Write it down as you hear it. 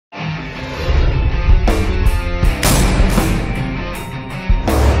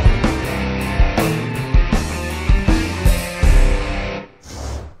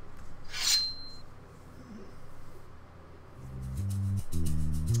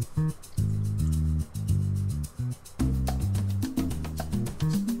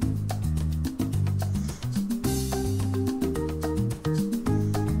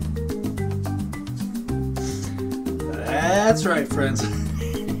That's right, friends.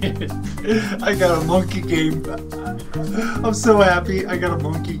 I got a monkey game. I'm so happy I got a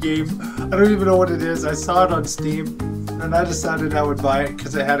monkey game. I don't even know what it is. I saw it on Steam and I decided I would buy it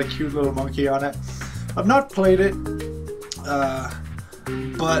because it had a cute little monkey on it. I've not played it,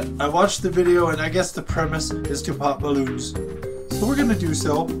 but I watched the video and I guess the premise is to pop balloons. So we're gonna do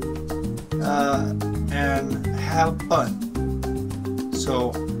so and have fun.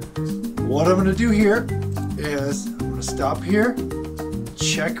 So what I'm gonna do here is I'm gonna stop here,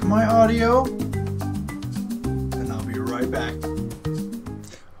 check my audio, and I'll be right back.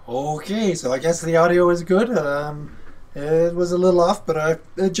 Okay, so I guess the audio is good. It was a little off, but I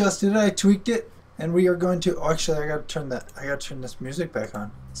adjusted it, I tweaked it, and we are going to. Oh, actually, I gotta turn this music back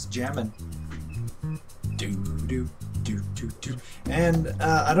on. It's jamming. Do do do do do. And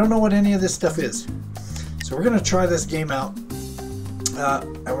I don't know what any of this stuff is, so we're gonna try this game out.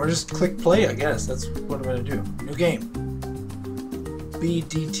 And we're just click play, I guess. That's what I'm going to do. New game.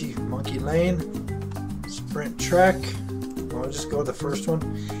 BDT Monkey Lane. Sprint track. I'll just go with the first one.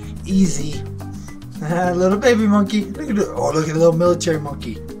 Easy. Little baby monkey. Look at it. Oh, look at the little military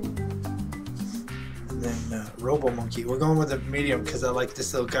monkey. And then Robo Monkey. We're going with the medium because I like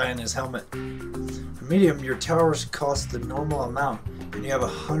this little guy in his helmet. For medium, your towers cost the normal amount, and you have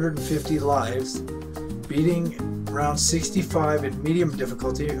 150 lives. Beating round 65 in medium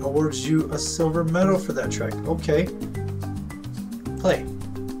difficulty awards you a silver medal for that track. Okay. Play.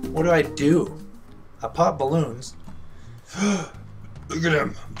 What do I do? I pop balloons. Look at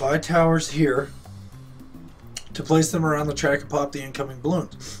him. Buy towers here to place them around the track and pop the incoming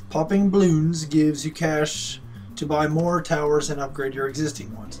balloons. Popping balloons gives you cash to buy more towers and upgrade your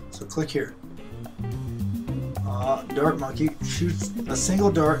existing ones. So click here. Dart monkey shoots a single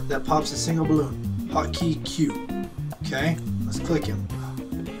dart that pops a single balloon. Hotkey Q. Okay, let's click him.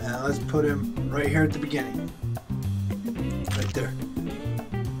 And let's put him right here at the beginning. Right there.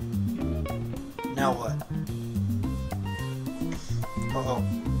 Now what? Uh-oh.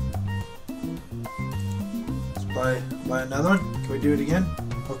 Let's buy another one. Can we do it again?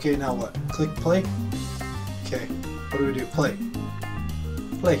 Okay, now what? Click play. Okay, what do we do? Play.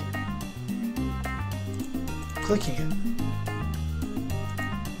 Play. Clicking it.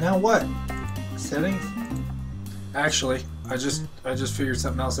 Now what? Settings. Actually, I just figured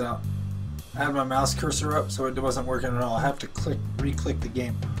something else out. I had my mouse cursor up, so it wasn't working at all. I have to re-click the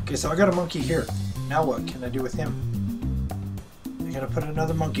game. Okay, so I got a monkey here. Now what can I do with him? I gotta put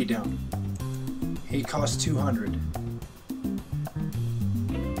another monkey down. He costs 200.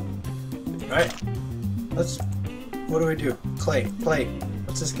 Right? What do we do? Play.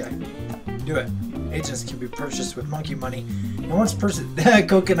 What's this guy? Do it. Agents can be purchased with monkey money. And once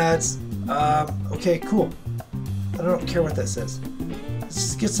coconuts. Okay, cool. I don't care what that says. Let's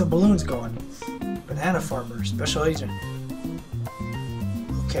just get some balloons going. Banana farmer, special agent.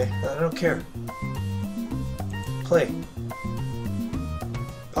 Okay, I don't care. Play.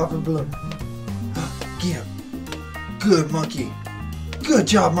 Pop a balloon. Get him. Good monkey. Good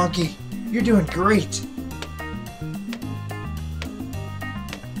job, monkey. You're doing great.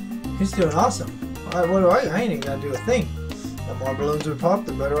 He's doing awesome. What do I ain't even gotta do a thing. The more balloons we pop,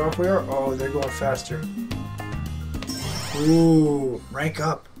 the better off we are. Oh, they're going faster. Ooh, rank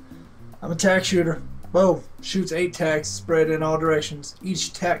up. I'm a tack shooter. Boom. Shoots 8 tacks spread in all directions.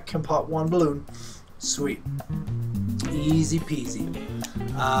 Each tack can pop 1 balloon. Sweet. Easy peasy.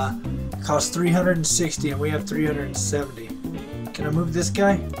 Costs 360 and we have 370. Can I move this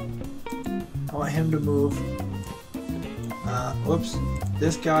guy? I want him to move. Whoops.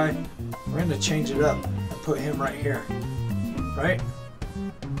 This guy, we're going to change it up and put him right here. Right?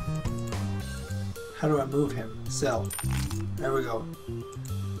 How do I move him? Sell. There we go.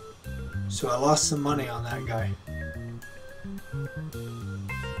 So I lost some money on that guy.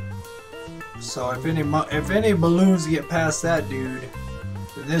 So if any balloons get past that dude,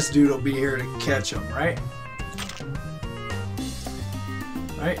 then this dude will be here to catch them, right?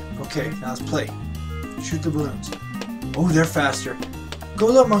 Right? Okay, now let's play. Shoot the balloons. Oh, they're faster. Go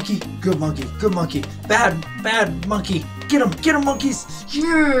little monkey. Good monkey. Good monkey. Bad monkey. Get them monkeys.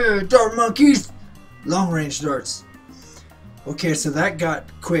 Yeah, dart monkeys. Long range darts. Okay, so that got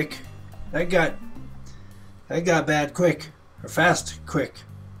quick. That got bad quick. Or fast quick.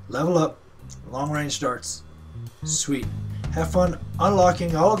 Level up. Long range darts. Sweet. Have fun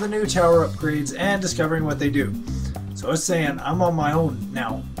unlocking all of the new tower upgrades and discovering what they do. So it's saying I'm on my own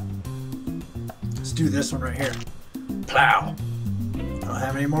now. Let's do this one right here. Plow. don't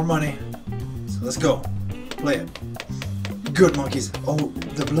have any more money. So let's go. Play it. Good monkeys. Oh,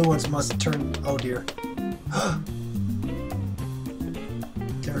 the blue ones must turn. Oh dear.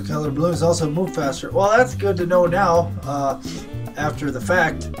 Different color balloons also move faster. Well, that's good to know now. After the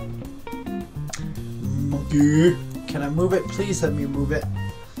fact. Monkey. Can I move it? Please let me move it.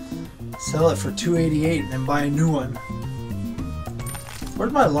 Sell it for $288 and then buy a new one.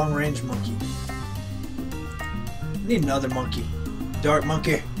 Where's my long range monkey? I need another monkey. Dark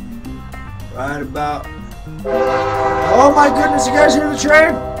monkey. Right about. Oh my goodness, you guys hear the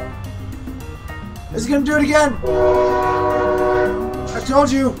train? It's gonna do it again. I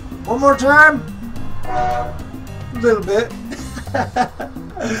told you. One more time. A little bit.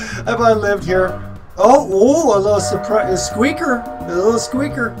 Have I lived here? Oh, a little surprise. A squeaker. A little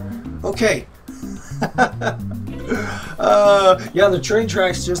squeaker. Okay. Yeah, the train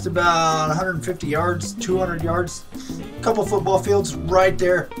track's just about 150 yards, 200 yards. A couple football fields right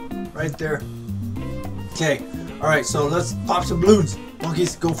there. Right there. Okay. Alright, so let's pop some balloons.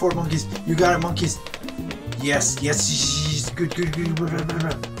 Monkeys, go for it, monkeys. You got it, monkeys. Yes, yes. Good, good, good.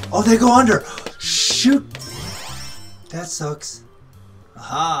 Oh, they go under. Shoot. That sucks.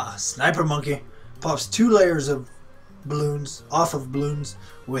 Aha, sniper monkey. Pops 2 layers of balloons off of balloons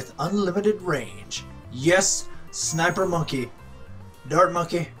with unlimited range. Yes, sniper monkey. Dart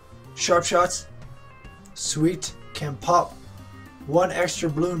monkey. Sharp shots. Sweet. Can pop 1 extra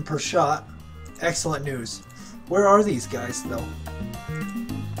balloon per shot. Excellent news. Where are these guys though?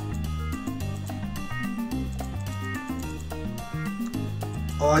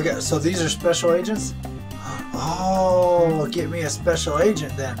 Oh, I got. So these are special agents? Oh, get me a special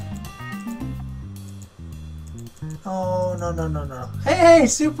agent then. Oh, no, no, no, no. Hey,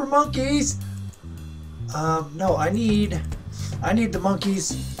 super monkeys! No, I need the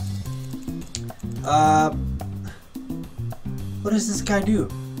monkeys. What does this guy do?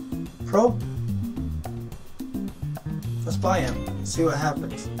 Pro? Let's buy him. See what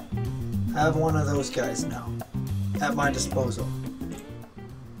happens. I have one of those guys now at my disposal.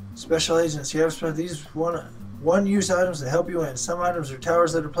 Special agents. You have these one-use items that help you win. Some items are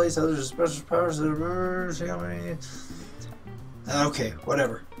towers that are placed. Others are special powers that are... Okay,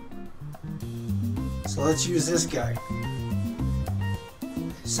 whatever. So let's use this guy.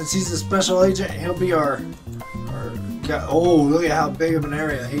 Since he's a special agent, he'll be our guy. Oh, look at how big of an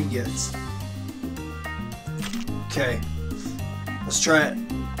area he gets. Okay. Let's try it.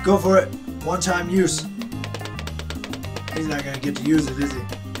 Go for it. One-time use. He's not going to get to use it, is he?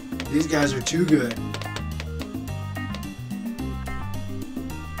 These guys are too good.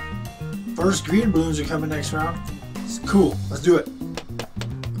 First green balloons are coming next round. It's cool. Let's do it.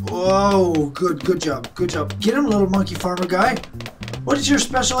 Whoa, good job. Good job. Get him, little monkey farmer guy. What is your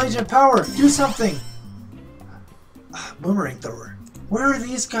special agent power? Do something. Boomerang thrower. Where are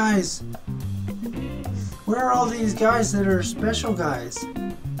these guys? Where are all these guys that are special guys?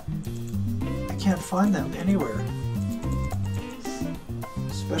 I can't find them anywhere.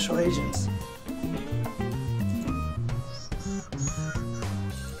 Special agents.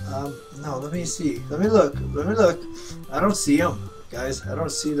 No, let me see. Let me look. Let me look. I don't see them, guys. I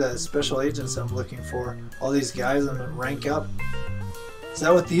don't see the special agents I'm looking for. All these guys I'm gonna rank up. Is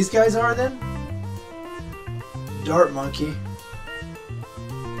that what these guys are then? Dart monkey.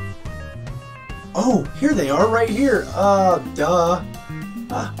 Oh, here they are, right here. Duh.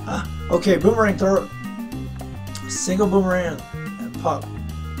 Okay, boomerang thrower. Single boomerang and pop.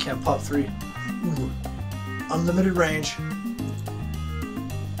 Can't pop 3. Ooh. Unlimited range.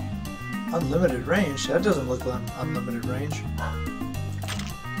 Unlimited range? That doesn't look like unlimited range.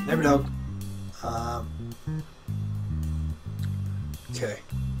 Never dog. Okay.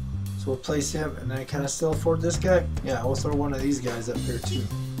 So we'll place him, and then can I still afford this guy? Yeah, we'll throw one of these guys up here too.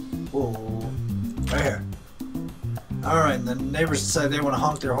 Whoa. Right here. Alright, and the neighbors decide they want to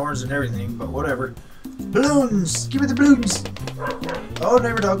honk their horns and everything, but whatever. Balloons! Give me the balloons! Oh,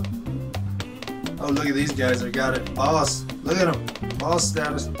 neighbor dog. Oh, look at these guys. I got it. Boss. Look at them. Boss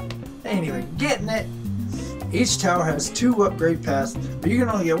status. They ain't even getting it. Each tower has 2 upgrade paths, but you can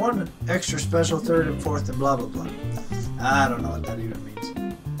only get 1 extra special, 3rd and 4th, and blah blah blah. I don't know what that even means.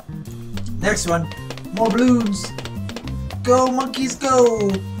 Next one. More balloons. Go, monkeys,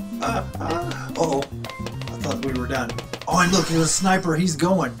 go! Uh-oh. I thought we were done. Oh, and look, there's a sniper. He's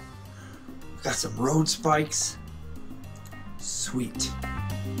going. Got some road spikes. Sweet.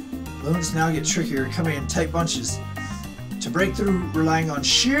 Balloons now get trickier, coming in tight bunches. To break through, relying on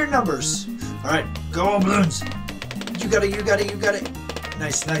sheer numbers. Alright, go on, balloons. You got it, you got it, you got it.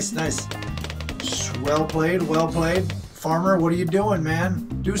 Nice, nice, nice. Well played, well played. Farmer, what are you doing, man?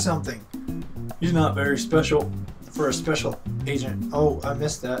 Do something. He's not very special for a special agent. Oh, I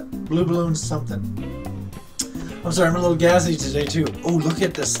missed that. Blue balloons something. I'm sorry, I'm a little gassy today too. Oh, look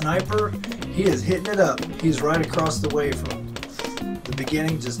at the sniper. He is hitting it up. He's right across the way from the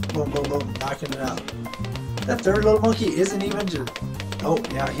beginning, just boom, boom, boom, knocking it out. That third little monkey isn't even just... Oh,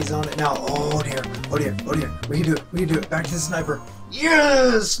 yeah, he's on it now. Oh, dear. Oh, dear. Oh, dear. We can do it. We can do it. Back to the sniper.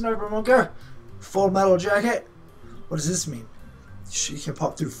 Yes! Sniper monkey. Full metal jacket. What does this mean? She can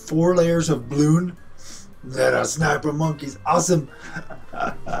pop through 4 layers of balloon. That a sniper monkey's awesome.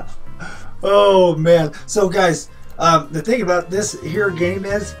 Oh, man. So, guys, the thing about this here game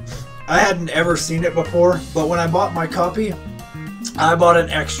is I hadn't ever seen it before, but when I bought my copy, I bought an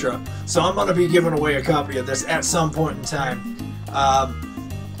extra. So I'm going to be giving away a copy of this at some point in time.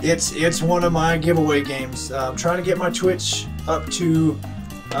 It's one of my giveaway games. I'm trying to get my Twitch up to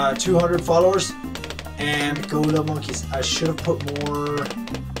 200 followers. And go the monkeys. I should have put more...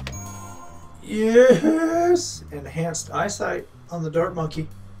 Yes! Enhanced eyesight on the dart monkey.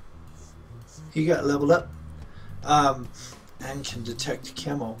 He got leveled up. And can detect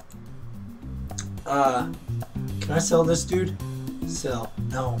camo. Can I sell this dude? Sell.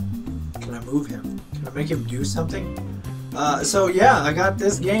 No. Can I move him? Can I make him do something? So yeah, I got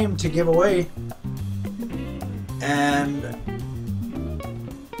this game to give away. And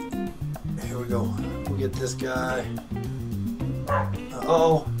here we go. We'll get this guy.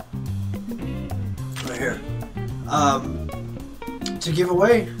 Uh-oh. Right here. To give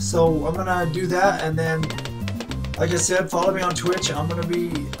away. So I'm gonna do that, and then like I said, follow me on Twitch. I'm gonna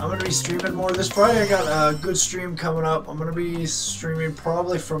be streaming more this Friday. I got a good stream coming up. I'm gonna be streaming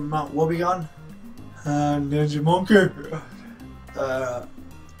probably from Mount Wobegon, Ninja Monkey.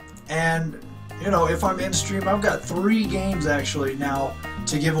 And you know, if I'm in stream, I've got 3 games actually now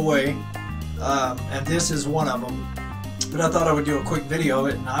to give away, and this is one of them. But I thought I would do a quick video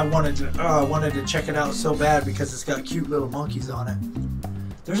of it, and I wanted to check it out so bad because it's got cute little monkeys on it.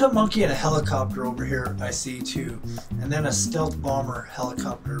 There's a monkey in a helicopter over here I see too, and then a stealth bomber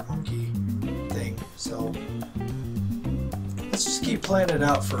helicopter monkey thing. So let's just keep playing it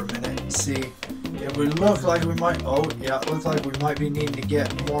out for a minute and see if we look like we might. Oh yeah, it looks like we might be needing to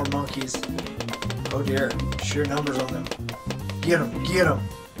get more monkeys. Oh dear, sheer numbers on them. Get them, get them.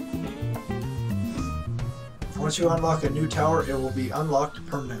 Once you unlock a new tower, it will be unlocked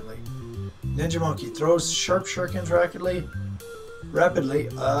permanently. Ninja monkey throws sharp shurikens rapidly,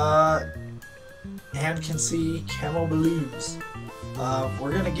 and can see camo balloons.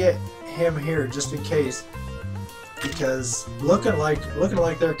 We're gonna get him here just in case, because looking like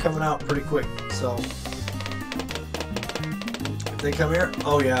they're coming out pretty quick. So if they come here,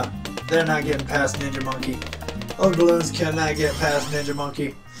 oh yeah, they're not getting past Ninja Monkey. Oh, balloons cannot get past Ninja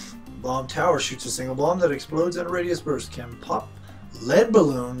Monkey. Bomb tower shoots a single bomb that explodes in a radius burst. Can pop lead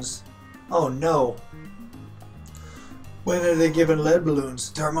balloons. Oh no. When are they giving lead balloons?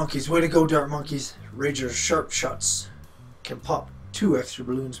 Dart monkeys, way to go, dart monkeys. Rager's sharp shots. Can pop 2 extra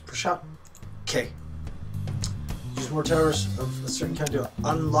balloons per shot. Okay. Use more towers of a certain kind to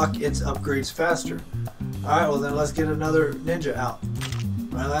unlock its upgrades faster. Alright, well then let's get another ninja out.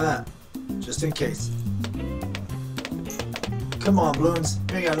 Right like that. Just in case. Come on, balloons.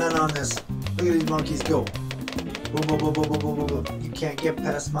 You ain't got none on this. Look at these monkeys go. Boom, boom, boom, boom, boom, boom, boom, boom. You can't get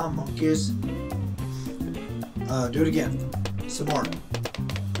past my monkeys. Do it again. Some more.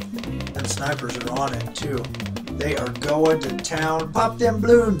 And snipers are on it too. They are going to town. Pop them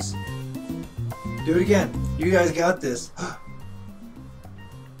balloons. Do it again. You guys got this.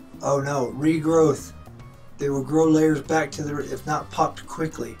 Oh no, regrowth. They will grow layers back to the if not popped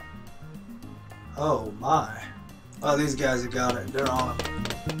quickly. Oh my. Oh, these guys have got it. They're on them.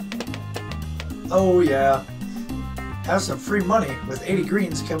 Oh yeah. Have some free money with 80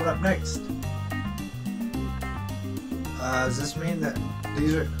 greens coming up next. Does this mean that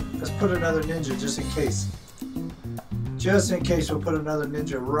these are... Let's put another ninja just in case. Just in case, we'll put another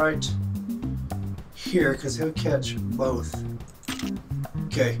ninja right here because he'll catch both.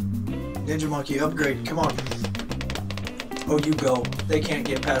 Okay. Ninja monkey upgrade. Come on. Oh, you go. They can't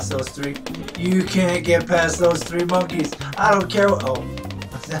get past those 3. You can't get past those 3 monkeys. I don't care what... Oh.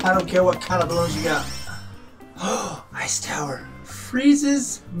 I don't care what kind of balloons you got. Oh, ice tower.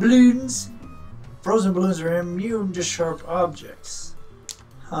 Freezes balloons. Frozen balloons are immune to sharp objects.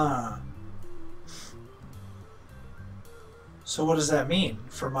 Huh. So what does that mean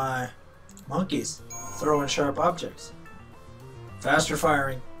for my monkeys throwing sharp objects? Faster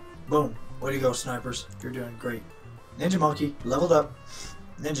firing. Boom. Way to go, snipers. You're doing great. Ninja monkey leveled up.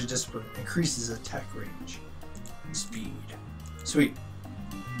 Ninja discipline increases attack range and speed. Sweet.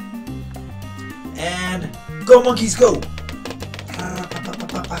 And go monkeys go.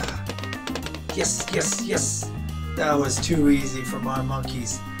 Yes, yes, yes. That was too easy for my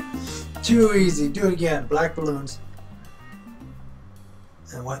monkeys. Too easy. Do it again. Black balloons.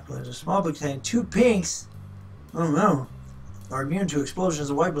 And white balloons are small but contain 2 pinks. Oh no. Are immune to explosions,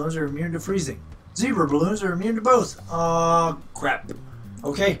 and white balloons are immune to freezing. Zebra balloons are immune to both. Oh, crap.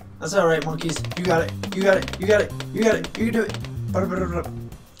 Okay, that's alright, monkeys. You got it. You got it. You got it. You got it. You can do it.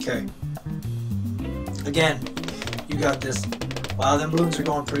 Okay. Again, you got this. Wow, them balloons are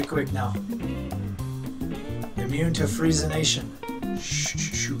going pretty quick now. Immune to freezination.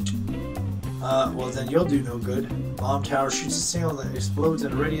 Shoot. Well then you'll do no good. Bomb tower shoots a signal that explodes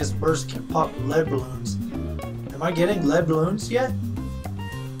in a radius burst, can pop lead balloons. Am I getting lead balloons yet?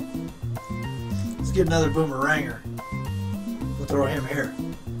 Let's get another boomeranger. We'll throw him here.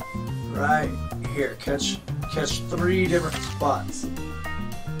 Right here. Catch 3 different spots.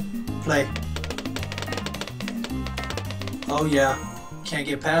 Play. Oh yeah. Can't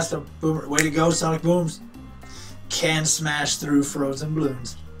get past them. Boomer. Way to go, Sonic Booms. Can smash through frozen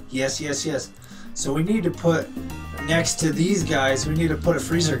balloons. Yes, yes, yes. So we need to put next to these guys, we need to put a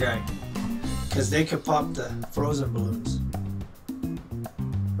freezer guy. Because they could pop the frozen balloons.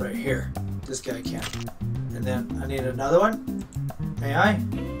 Right here. This guy can. And then I need another one. May I?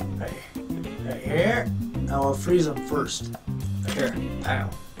 Right here. Now I'll freeze them first. Right here. Pow.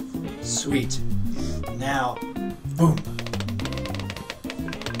 Sweet. Now, boom.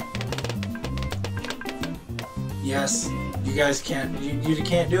 Yes. You guys can't. You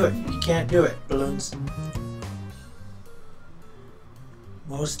can't do it. You can't do it, balloons.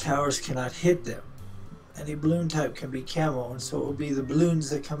 Most towers cannot hit them. Any balloon type can be camo, and so it will be the balloons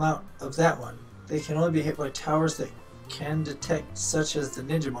that come out of that one. They can only be hit by towers that can detect, such as the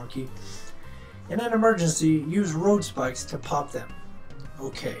Ninja Monkey. In an emergency, use road spikes to pop them.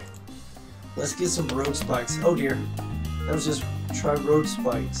 Okay. Let's get some road spikes. Oh dear. That was just try road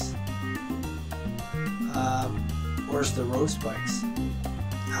spikes. Where's the road spikes?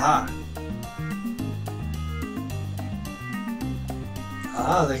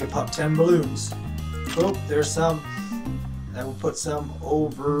 They can pop 10 balloons. Oh, there's some. And we'll put some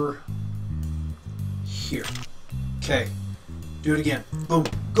over here. Okay. Do it again. Boom.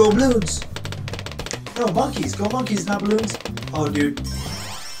 Go balloons! No, monkeys. Go monkeys, not balloons. Oh, dude.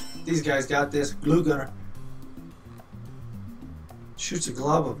 These guys got this. Glue gunner. Shoots a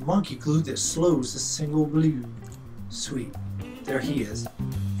glob of monkey glue that slows a single balloon. Sweet. There he is.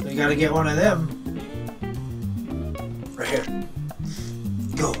 We gotta get one of them. Right here.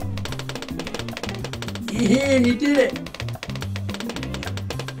 Go. Yeah, you did it.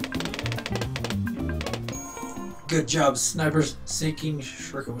 Good job, snipers. Sinking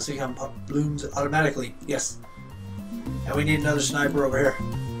shuriken will sink on pop balloons automatically. Yes. And we need another sniper over here.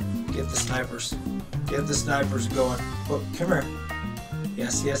 Get the snipers. Get the snipers going. Oh, come here.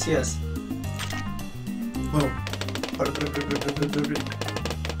 Yes, yes, yes. Boom.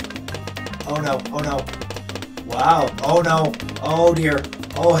 Oh no, oh no. Wow, oh no, oh dear.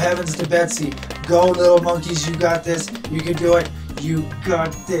 Oh heavens to Betsy. Go little monkeys, you got this. You can do it. You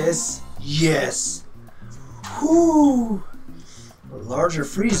got this. Yes. Whoo. A larger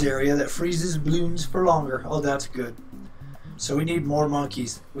freeze area that freezes balloons for longer. Oh, that's good. So we need more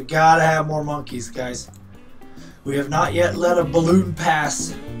monkeys. We gotta have more monkeys, guys. We have not yet let a balloon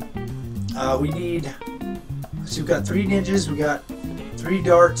pass. We need... So we've got 3 ninjas, we got 3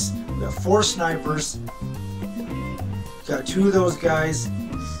 darts, we got 4 snipers. Got 2 of those guys.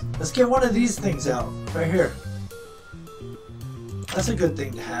 Let's get one of these things out. Right here. That's a good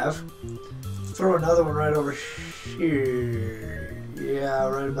thing to have. Throw another one right over here. Yeah,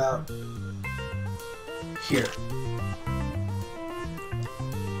 right about here.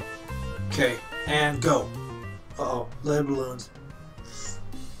 Okay, and go. Uh-oh, lead balloons.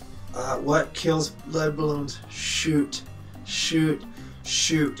 What kills lead balloons? Shoot. Shoot.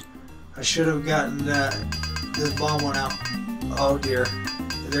 Shoot. I should have gotten this bomb one out. Oh dear.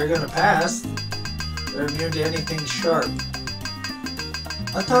 They're gonna pass. They're immune to anything sharp.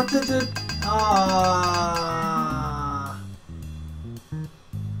 I thought that it...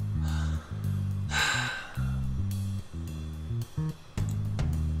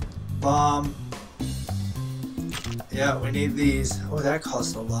 Bomb. Yeah, we need these. Oh, that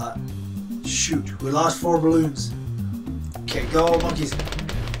costs a lot. Shoot, we lost 4 balloons. Okay, go monkeys.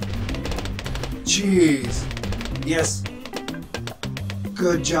 Jeez. Yes.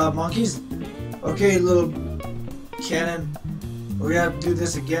 Good job, monkeys. Okay, little cannon. We're gonna have to do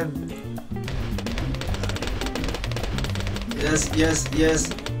this again. Yes, yes, yes.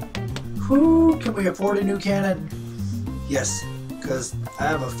 Whoo, can we afford a new cannon? Yes, because I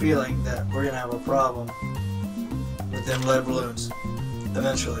have a feeling that we're gonna have a problem with them lead balloons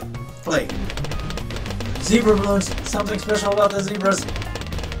eventually. Play. Zebra balloons. Something special about the zebras.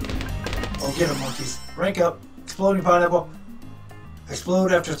 Oh, get them, monkeys. Rank up. Exploding pineapple.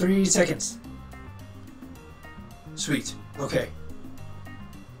 Explode after 3 seconds. Sweet. Okay.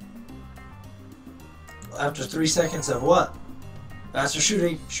 After 3 seconds of what? Faster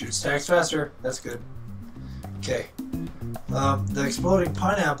shooting. Shoot stacks faster. That's good. Okay. The exploding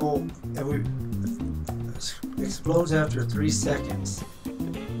pineapple explodes after 3 seconds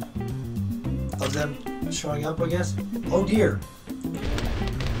of them showing up, I guess. Oh dear.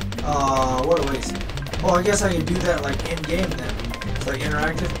 What a waste. Oh, I guess I can do that like in game then. It's like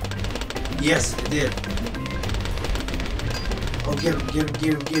interactive. Yes, it did. Oh, get him, get him,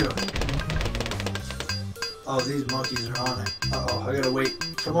 get him, get him. Oh, these monkeys are on it. Uh-oh, I gotta wait.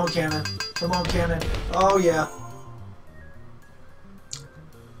 Come on, cannon. Come on, cannon. Oh, yeah.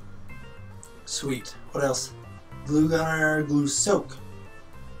 Sweet. What else? Glue gunner, glue soak.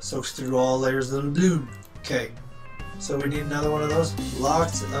 Soaks through all layers of the balloon. Okay. So we need another one of those.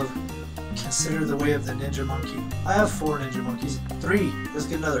 Lots of consider the way of the ninja monkey. I have 4 ninja monkeys. 3. Let's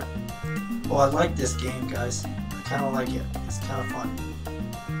get another. Oh, I like this game, guys. I kind of like it. It's kind of fun.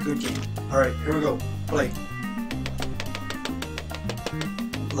 Good game. Alright, here we go. Play.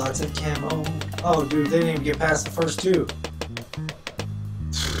 Lots of camo. Oh, dude, they didn't even get past the first 2.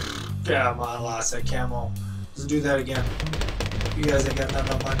 Come on, lots of camo. Let's do that again. You guys ain't got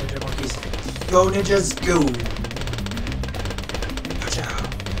nothing on my ninja monkeys. Go, ninjas, go!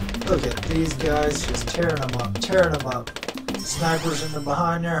 Look at these guys just tearing them up, tearing them up. Snipers in the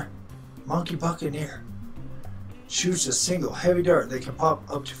behind there. Monkey Buccaneer shoots a single heavy dart. They can pop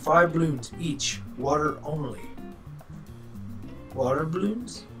up to 5 balloons each. Water only. Water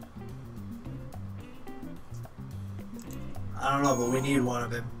balloons? I don't know, but we need one of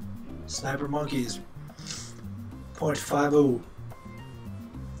them. Sniper monkeys. .50.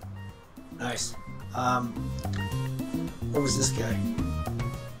 Nice. What was this guy?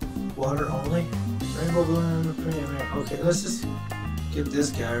 Water only? Rainbow balloon. Okay, let's just get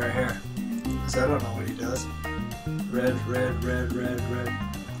this guy right here. Because I don't know what he does. Red, red, red, red, red.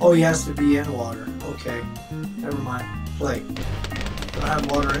 Oh, he has to be in water. Okay. Never mind. Play. Don't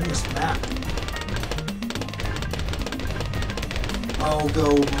have water in this map. Oh,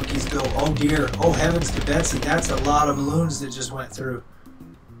 go, monkeys, go. Oh, dear. Oh, heavens to Betsy. That's a lot of balloons that just went through.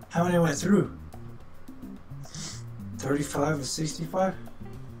 How many went through? 35 of 65?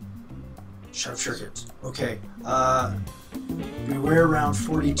 Sharp circuits. Okay. Beware round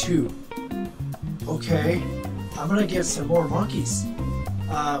 42. Okay. I'm gonna get some more monkeys.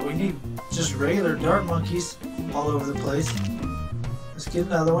 We need just regular dart monkeys all over the place. Let's get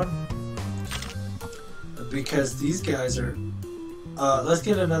another one. Because these guys are... let's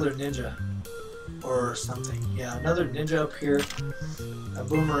get another ninja. Or something. Yeah, another ninja up here. A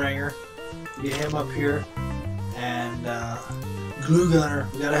boomeranger. Get him up here. And, glue gunner.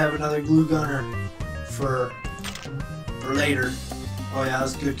 We gotta have another glue gunner for later. Oh yeah, that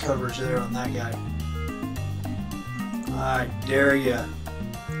was good coverage there on that guy. I dare ya.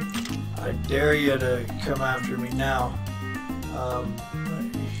 I dare you to come after me now.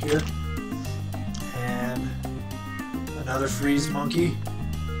 Right here. And another freeze monkey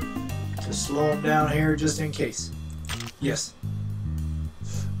to slow him down here just in case. Yes.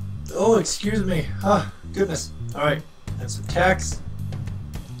 Oh, excuse me. Ah, goodness. Alright. And some tacks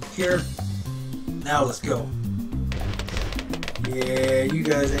here. Now let's go. Yeah, you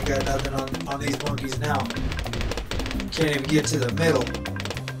guys ain't got nothing on these monkeys now. Can't even get to the middle.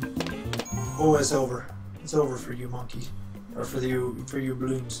 Oh, it's over. It's over for you monkeys. Or for you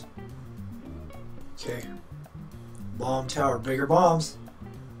balloons. Okay. Bomb tower. Bigger bombs.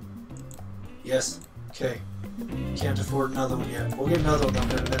 Yes. Okay. Can't afford another one yet. We'll get another one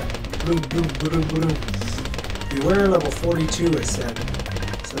up in a minute. Boom, boom, boom, boom. Beware level 42, it said.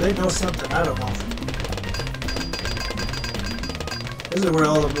 So they know something I don't know. This is where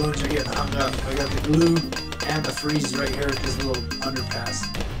all the balloons are getting hung up. I got the glue and the freeze right here at this little underpass.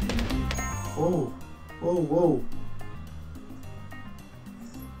 Whoa. Whoa, whoa.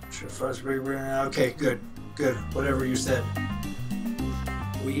 Okay, good. Good. Whatever you said.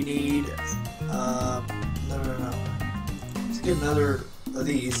 We need... no. Let's get another of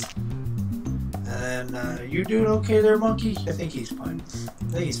these. And then, you doing okay there, monkey? I think he's fine. I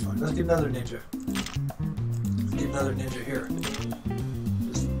think he's fine. Let's get another ninja. Let's get another ninja here.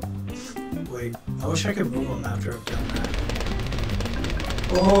 Just wait. I wish I could move him after I've done that.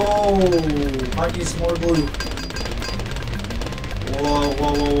 Oh, might need some more glue. Whoa,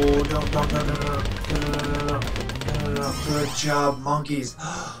 whoa, whoa, no. Good job, monkeys.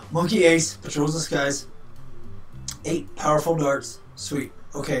 Monkey Ace patrols the skies. 8 powerful darts. Sweet.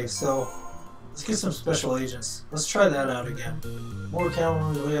 Okay, so Let's get some special agents. Let's try that out again. More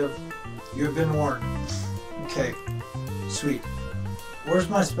cameras we have. You have been warned. Okay. Sweet. Where's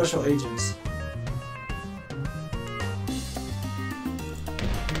my special agents?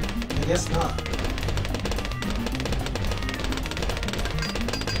 I guess not.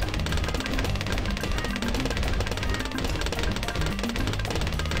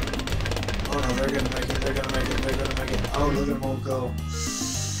 Oh no, they're gonna make it, they're gonna make it, they're gonna make it. Oh, look at them all go.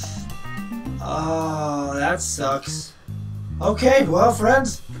 Oh, that sucks. Okay, well,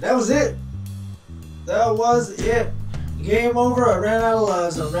 friends, that was it. That was it. Game over. I ran out of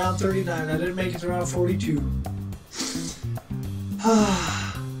lives on round 39. I didn't make it to round 42.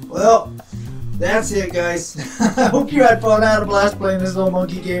 Well, that's it, guys. I hope you had fun. I had a blast playing this little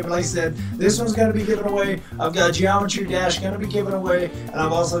monkey game. Like I said, this one's going to be given away. I've got Geometry Dash going to be given away. And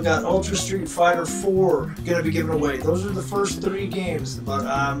I've also got Ultra Street Fighter 4 going to be given away. Those are the first 3 games. But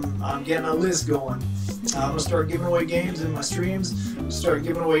I'm getting a list going. I'm going to start giving away games in my streams. Start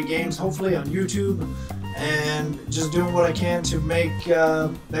giving away games hopefully on YouTube. And just doing what I can to make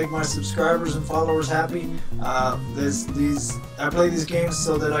my subscribers and followers happy. I play these games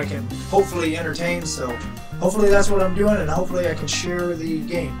so that I can hopefully entertain. So hopefully that's what I'm doing, and hopefully I can share the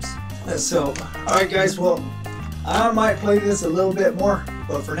games. So, all right, guys. Well, I might play this a little bit more,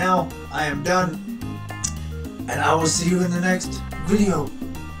 but for now I am done, and I will see you in the next video.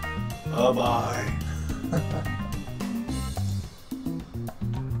 Bye bye.